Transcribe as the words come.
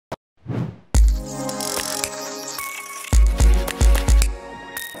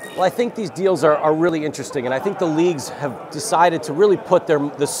Well, I think these deals are really interesting, and I think the leagues have decided to really put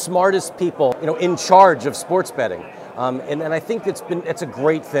the smartest people, in charge of sports betting. And I think it's a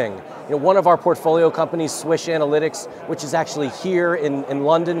great thing. One of our portfolio companies, Swish Analytics, which is actually here in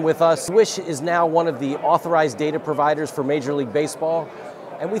London with us. Swish is now one of the authorized data providers for Major League Baseball.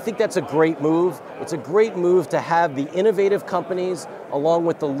 And we think that's a great move. It's a great move to have the innovative companies along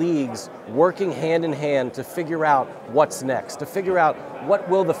with the leagues working hand in hand to figure out what's next, to figure out what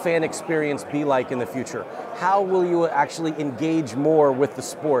will the fan experience be like in the future. How will you actually engage more with the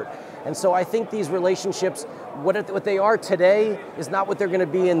sport? And so I think these relationships, what they are today is not what they're going to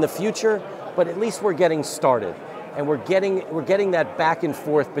be in the future, but at least we're getting started. And we're getting that back and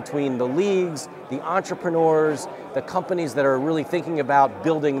forth between the leagues, the entrepreneurs, the companies that are really thinking about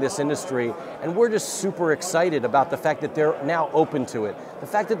building this industry. And we're just super excited about the fact that they're now open to it. The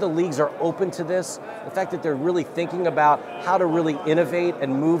fact that the leagues are open to this, the fact that they're really thinking about how to really innovate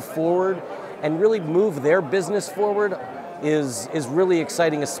and move forward and really move their business forward is really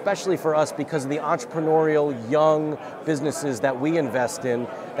exciting, especially for us because of the entrepreneurial young businesses that we invest in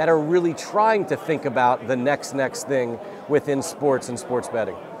that are really trying to think about the next thing within sports and sports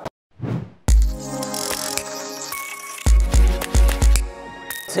betting.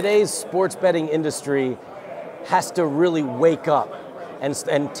 Today's sports betting industry has to really wake up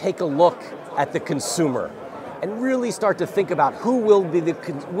and take a look at the consumer and really start to think about who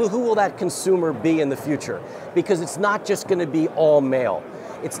will that consumer be in the future, because it's not just going to be all male.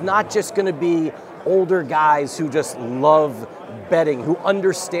 It's not just going to be older guys who just love betting, who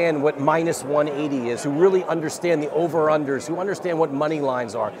understand what -180 is, who really understand the over-unders, who understand what money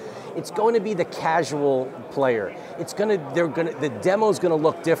lines are. It's going to be the casual player. The demo's going to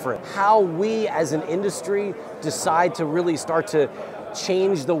look different. How we as an industry decide to really start to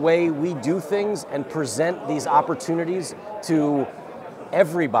change the way we do things and present these opportunities to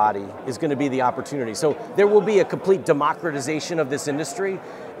everybody is going to be the opportunity. So there will be a complete democratization of this industry.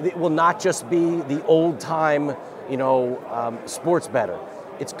 It will not just be the old time, sports bettor.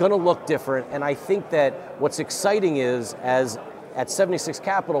 It's going to look different, and I think that what's exciting is, as at 76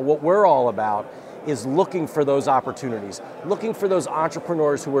 Capital, what we're all about is looking for those opportunities, looking for those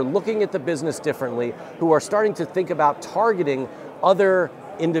entrepreneurs who are looking at the business differently, who are starting to think about targeting other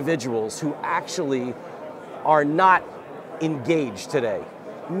individuals who actually are not engaged today.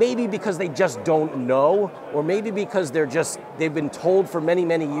 Maybe because they just don't know, or maybe because they've been told for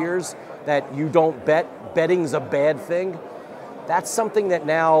many years that you don't bet, betting's a bad thing. That's something that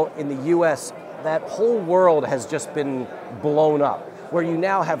now in the US, that whole world has just been blown up, where you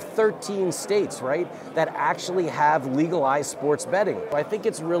now have 13 states, right, that actually have legalized sports betting. I think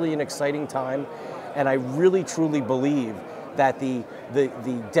it's really an exciting time, and I really truly believe that the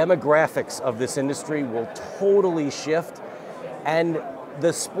demographics of this industry will totally shift, and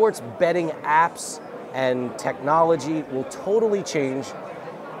the sports betting apps and technology will totally change.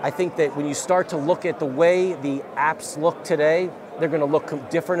 I think that when you start to look at the way the apps look today, they're going to look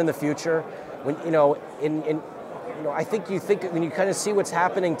different in the future. When I think when you kind of see what's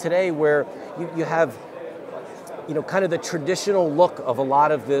happening today, where you have kind of the traditional look of a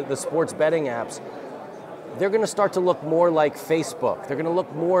lot of the sports betting apps, they're going to start to look more like Facebook. They're going to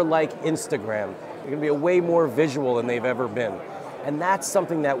look more like Instagram. They're going to be way more visual than they've ever been. And that's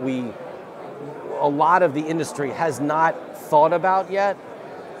something that a lot of the industry has not thought about yet,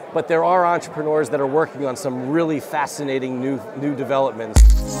 but there are entrepreneurs that are working on some really fascinating new developments.